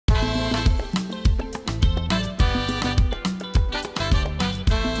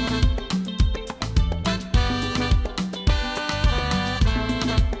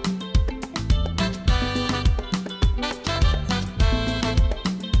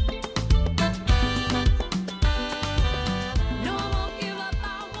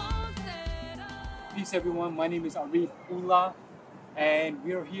Greetings everyone, my name is Arif, Ullah, and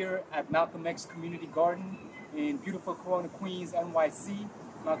we're here at Malcolm X Community Garden in beautiful Corona, Queens, NYC.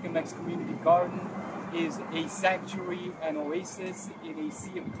 Malcolm X Community Garden is a sanctuary and oasis in a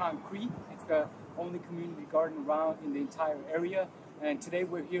sea of concrete. It's the only community garden around in the entire area. And today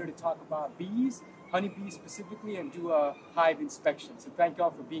we're here to talk about bees, honeybees specifically, and do a hive inspection. So thank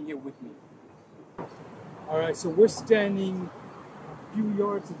y'all for being here with me. All right, so we're standing a few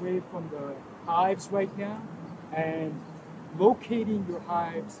yards away from the hives right now, and locating your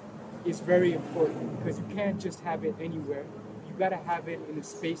hives is very important because you can't just have it anywhere. You got to have it in a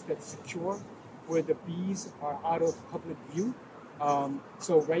space that's secure where the bees are out of public view.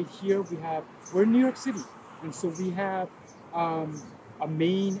 So right here we're in New York City, and so we have a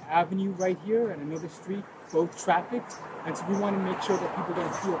main avenue right here and another street, both trafficked, and so we want to make sure that people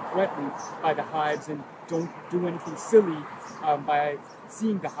don't feel threatened by the hives and don't do anything silly by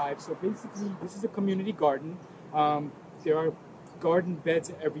seeing the hives. So basically, this is a community garden. There are garden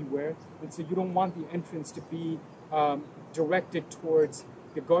beds everywhere, and so you don't want the entrance to be directed towards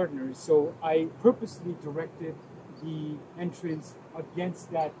the gardeners. So I purposely directed the entrance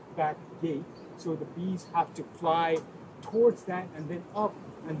against that back gate, so the bees have to fly towards that and then up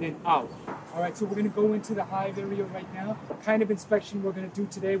and then out. All right, so we're going to go into the hive area right now. The kind of inspection we're going to do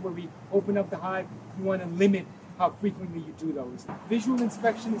today, where we open up the hive, you want to limit how frequently you do those. Visual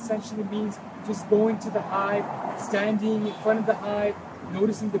inspection essentially means just going to the hive, standing in front of the hive,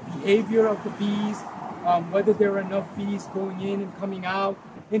 noticing the behavior of the bees, whether there are enough bees going in and coming out.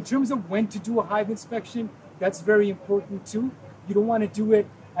 In terms of when to do a hive inspection, that's very important too. You don't want to do it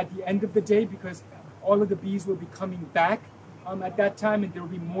at the end of the day because all of the bees will be coming back at that time, and there will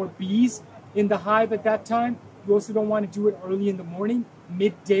be more bees in the hive at that time. You also don't want to do it early in the morning.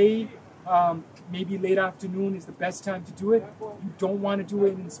 Midday, maybe late afternoon is the best time to do it. You don't want to do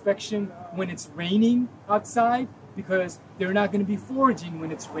an inspection when it's raining outside because they're not going to be foraging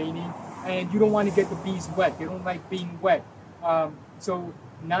when it's raining, and you don't want to get the bees wet. They don't like being wet. So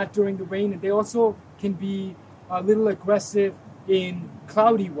not during the rain, and they also can be a little aggressive in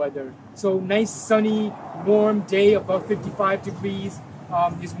cloudy weather. So nice sunny warm day above 55 degrees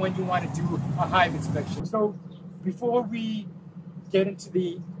is when you want to do a hive inspection. So before we get into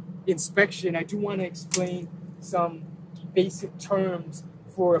the inspection, I do want to explain some basic terms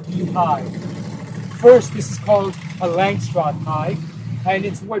for a bee hive. First, this is called a Langstroth hive, and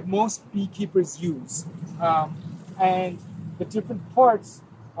it's what most beekeepers use. And the different parts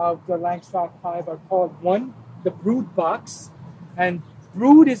of the Langstroth hive are called, one, the brood box. And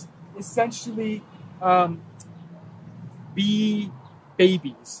brood is essentially bee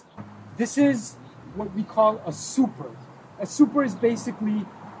babies. This is what we call a super. A super is basically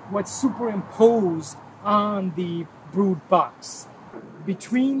what's superimposed on the brood box.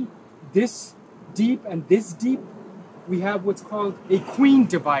 Between this deep and this deep, we have what's called a queen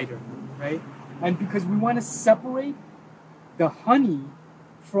divider, right? And because we want to separate the honey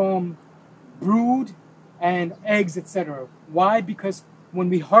from brood and eggs, etc. Why? Because when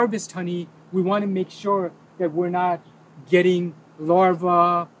we harvest honey, we want to make sure that we're not getting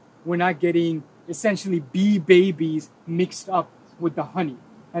larvae, we're not getting essentially bee babies mixed up with the honey.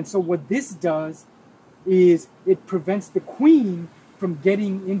 And so what this does is it prevents the queen from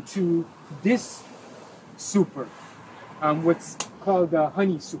getting into this super, what's called the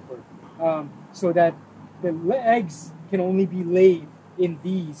honey super, so that the eggs can only be laid in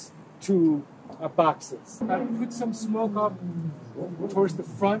these two boxes. I put some smoke up towards the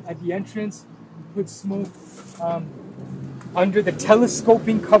front at the entrance. Put smoke under the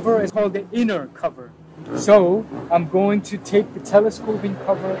telescoping cover. It's called the inner cover. So I'm going to take the telescoping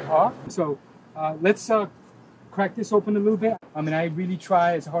cover off. So let's crack this open a little bit. And I really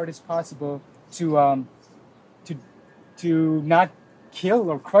try as hard as possible to not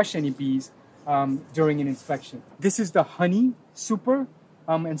kill or crush any bees during an inspection. This is the honey super.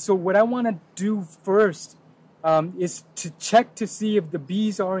 And so what I want to do first is to check to see if the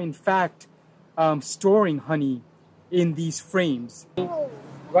bees are in fact storing honey in these frames.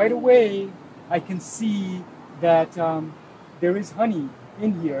 Right away, I can see that there is honey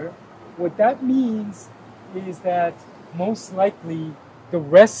in here. What that means is that most likely the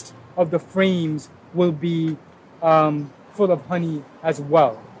rest of the frames will be full of honey as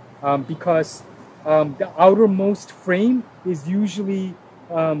well, because the outermost frame is usually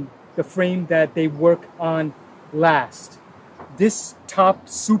the frame that they work on last. This top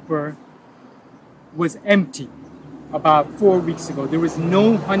super was empty about 4 weeks ago. There was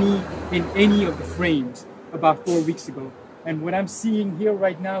no honey in any of the frames about 4 weeks ago. And what I'm seeing here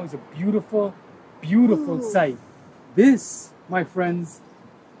right now is a beautiful, beautiful sight. This, my friends,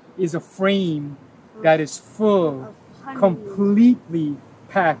 is a frame that is full, completely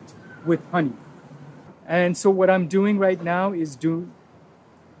packed with honey. And so what I'm doing right now is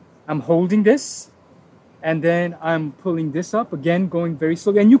I'm holding this, and then I'm pulling this up, again, going very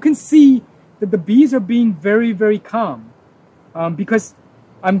slowly. And you can see that the bees are being very, very calm because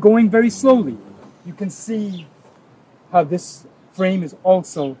I'm going very slowly. You can see how this frame is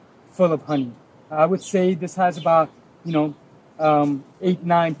also full of honey. I would say this has about,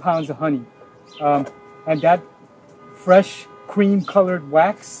 8-9 pounds of honey. And that fresh cream-colored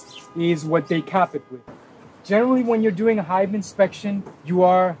wax is what they cap it with. Generally, when you're doing a hive inspection, you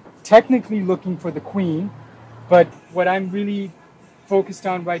are technically looking for the queen, but what I'm really focused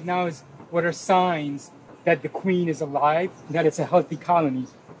on right now is what are signs that the queen is alive, that it's a healthy colony.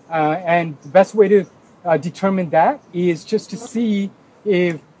 And the best way to determine that is just to see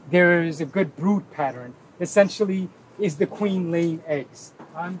if there is a good brood pattern. Essentially, is the queen laying eggs?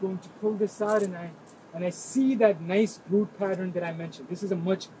 I'm going to pull this out, and I see that nice brood pattern that I mentioned. This is a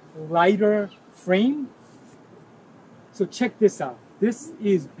much lighter frame. So check this out. This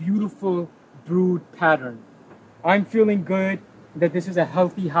is beautiful brood pattern. I'm feeling good that this is a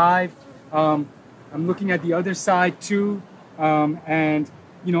healthy hive. I'm looking at the other side too, and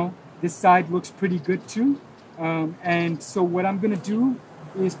this side looks pretty good too. And so what I'm gonna do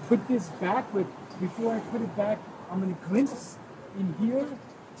is put this back, but before I put it back, I'm gonna glimpse in here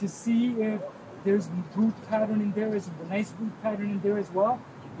to see if there's brood pattern in there, is a nice brood pattern in there as well.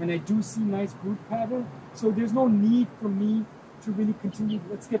 And I do see nice brood pattern. So there's no need for me to really continue.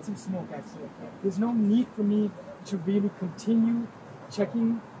 Let's get some smoke actually. There's no need for me to really continue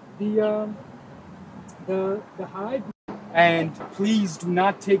checking the hive. And please do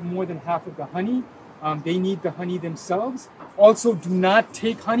not take more than half of the honey. They need the honey themselves. Also, do not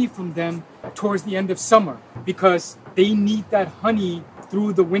take honey from them towards the end of summer because they need that honey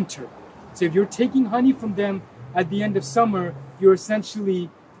through the winter. So if you're taking honey from them at the end of summer, you're essentially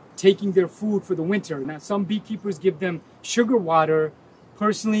taking their food for the winter. Now, some beekeepers give them sugar water.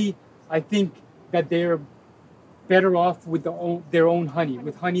 Personally, I think that they're better off with their own honey,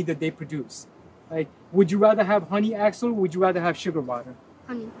 with honey that they produce. Like, would you rather have honey, Axel, or would you rather have sugar water?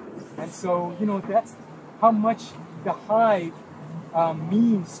 Honey. And so, that's how much the hive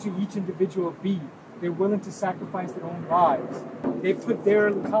means to each individual bee. They're willing to sacrifice their own lives. They put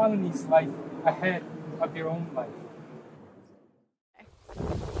their colony's life ahead of their own life.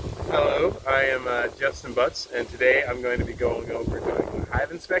 Hello, I am Justin Butts, and today I'm going to be going over doing a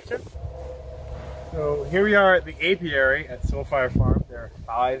hive inspection. So here we are at the apiary at Soulfire Farm. There are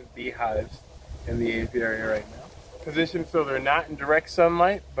 5 beehives in the apiary right now, positioned so they're not in direct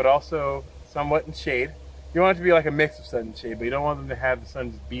sunlight, but also somewhat in shade. You want it to be like a mix of sun and shade, but you don't want them to have the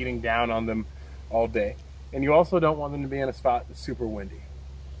sun just beating down on them all day. And you also don't want them to be in a spot that's super windy.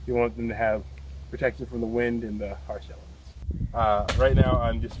 You want them to have protection from the wind and the harsh elements. Right now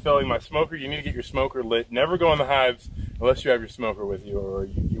I'm just filling my smoker. You need to get your smoker lit. Never go in the hives unless you have your smoker with you, or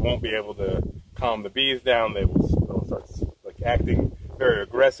you won't be able to calm the bees down. They'll start acting very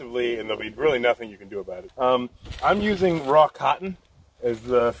aggressively, and there'll be really nothing you can do about it. I'm using raw cotton as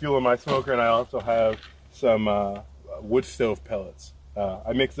the fuel in my smoker, and I also have some wood stove pellets.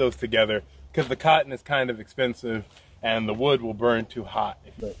 I mix those together because the cotton is kind of expensive and the wood will burn too hot.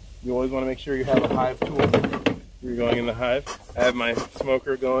 But you always want to make sure you have a hive tool when you're going in the hive. I have my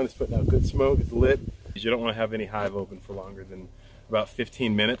smoker going. It's putting out good smoke. It's lit. You don't want to have any hive open for longer than about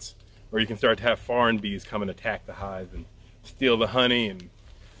 15 minutes, or you can start to have foreign bees come and attack the hive and steal the honey, and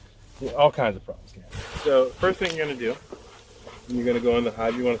all kinds of problems can happen. So first thing you're going to do when you're going to go in the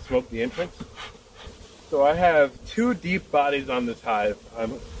hive, you want to smoke the entrance. So I have 2 deep bodies on this hive.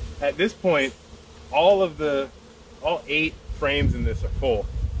 At this point, all 8 frames in this are full.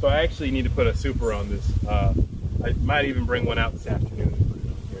 So I actually need to put a super on this. I might even bring one out this afternoon and put it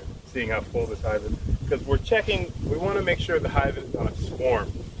on here, seeing how full this hive is. Because we want to make sure the hive is on a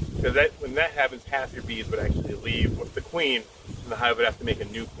swarm. Because when that happens, half your bees would actually leave with the queen, and the hive would have to make a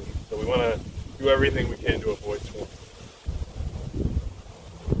new queen. So we want to do everything we can to avoid swarms.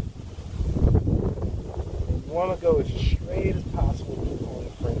 You want to go as straight as possible to pulling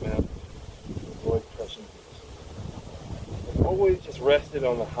the frame out to avoid crushing bees. And always just rest it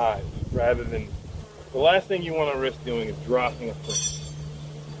on the hive rather than, the last thing you want to risk doing is dropping a frame.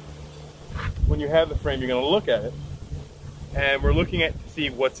 When you have the frame, you're going to look at it, and we're looking at to see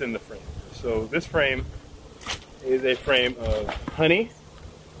what's in the frame. So this frame is a frame of honey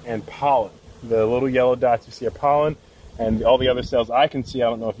and pollen. The little yellow dots you see are pollen, and all the other cells I can see, I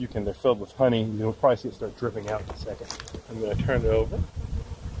don't know if you can, they're filled with honey. You'll probably see it start dripping out in a second. I'm going to turn it over.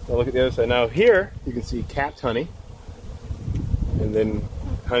 So look at the other side. Now here, you can see capped honey, and then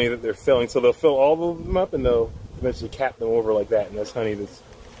honey that they're filling. So they'll fill all of them up and they'll eventually cap them over like that, and that's honey that's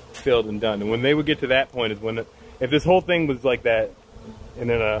filled and done. And when they would get to that point is when, if this whole thing was like that and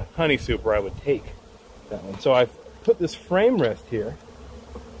then a honey super, I would take that one. So I've put this frame rest here,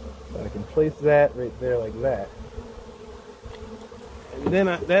 so I can place that right there like that. And then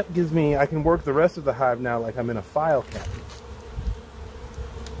that gives me, I can work the rest of the hive now like I'm in a file cabinet.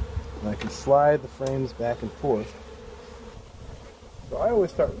 And I can slide the frames back and forth. So I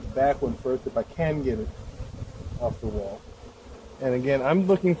always start with the back one first if I can get it off the wall. And again, I'm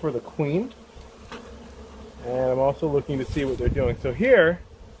looking for the queen. And I'm also looking to see what they're doing. So here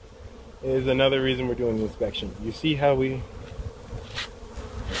is another reason we're doing the inspection. You see how we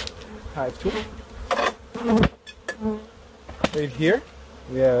hive tool? Right here,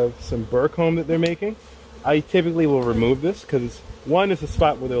 we have some burr comb that they're making. I typically will remove this because one is a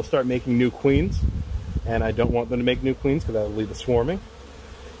spot where they'll start making new queens, and I don't want them to make new queens because that will lead to swarming.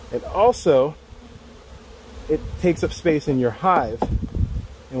 And also, it takes up space in your hive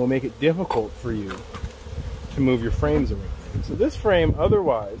and will make it difficult for you to move your frames around. So this frame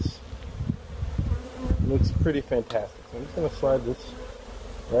otherwise looks pretty fantastic. So I'm just going to slide this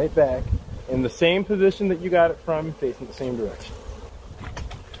right back in the same position that you got it from, facing the same direction.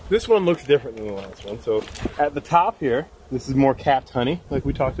 This one looks different than the last one. So at the top here, this is more capped honey, like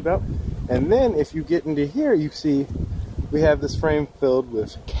we talked about. And then if you get into here, you see we have this frame filled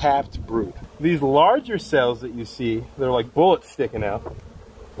with capped brood. These larger cells that you see, they're like bullets sticking out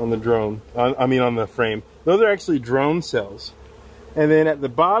on the drone, on the frame. Those are actually drone cells. And then at the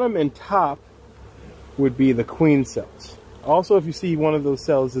bottom and top would be the queen cells. Also, if you see one of those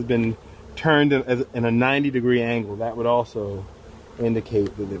cells has been turned in a 90-degree angle, that would also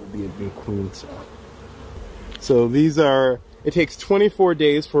indicate that it would be a new queen cell. So these are, it takes 24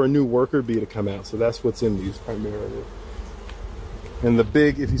 days for a new worker bee to come out, so that's what's in these primarily. And the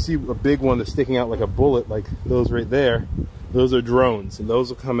big, if you see a big one that's sticking out like a bullet, like those right there, those are drones, and those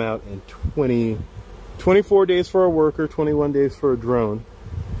will come out in 24 days for a worker, 21 days for a drone,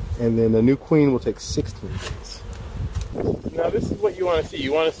 and then a new queen will take 16 days. Now this is what you want to see.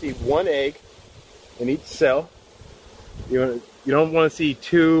 You want to see one egg in each cell. You don't want to see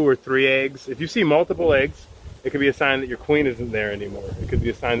 2 or 3 eggs. If you see multiple eggs, it could be a sign that your queen isn't there anymore. It could be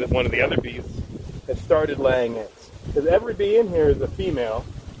a sign that one of the other bees has started laying eggs. Because every bee in here is a female,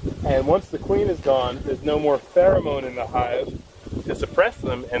 and once the queen is gone, there's no more pheromone in the hive to suppress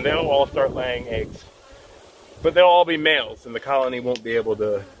them, and they'll all start laying eggs. But they'll all be males, and the colony won't be able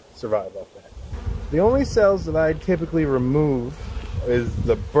to survive off that. The only cells that I typically remove is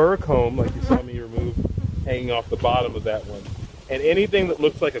the burr comb, like you saw me remove hanging off the bottom of that one, and anything that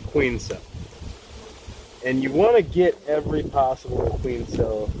looks like a queen cell. And you want to get every possible queen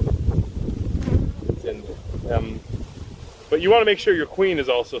cell that's in there. But you want to make sure your queen is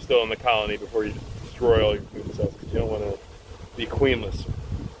also still in the colony before you destroy all your queen cells, because you don't want to be queenless.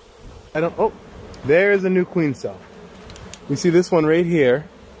 Oh, there's a new queen cell. You see this one right here.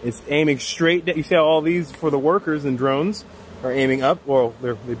 It's aiming straight down. You see how all these for the workers and drones are aiming up, or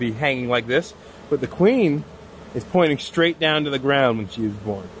they'd be hanging like this. But the queen is pointing straight down to the ground when she was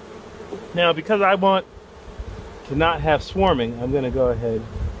born. Now, because I want to not have swarming, I'm going to go ahead.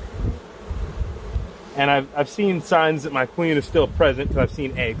 And I've seen signs that my queen is still present because I've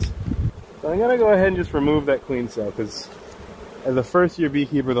seen eggs. So I'm going to go ahead and just remove that queen cell, because as a first-year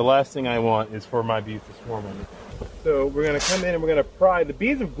beekeeper, the last thing I want is for my bees to swarm on me. So we're going to come in and we're going to pry. The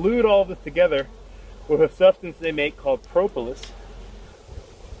bees have glued all this together with a substance they make called propolis.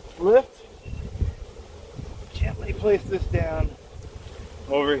 Lift. Gently place this down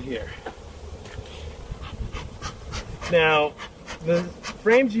over here. Now, the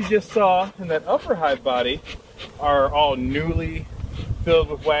frames you just saw in that upper hive body are all newly filled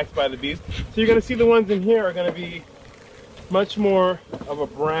with wax by the bees. So you're going to see the ones in here are going to be much more of a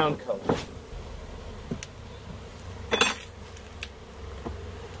brown color.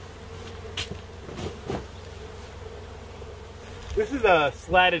 This is a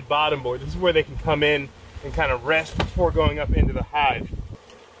slatted bottom board. This is where they can come in and kind of rest before going up into the hive.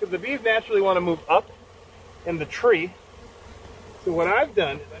 Because the bees naturally want to move up in the tree. So what I've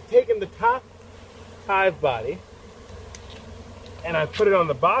done is I've taken the top hive body and I've put it on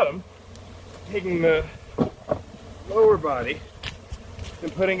the bottom, taking the lower body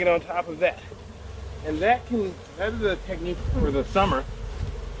and putting it on top of that. And that is a technique for the summer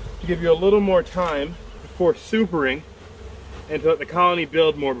to give you a little more time before supering and to let the colony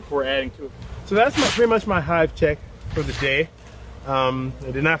build more before adding to it. So that's pretty much my hive check for the day. I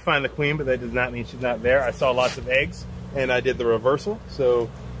did not find the queen, but that does not mean she's not there. I saw lots of eggs and I did the reversal. So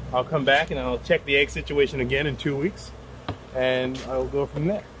I'll come back and I'll check the egg situation again in 2 weeks. and I'll go from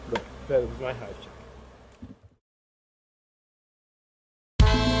there. But that was my hive check.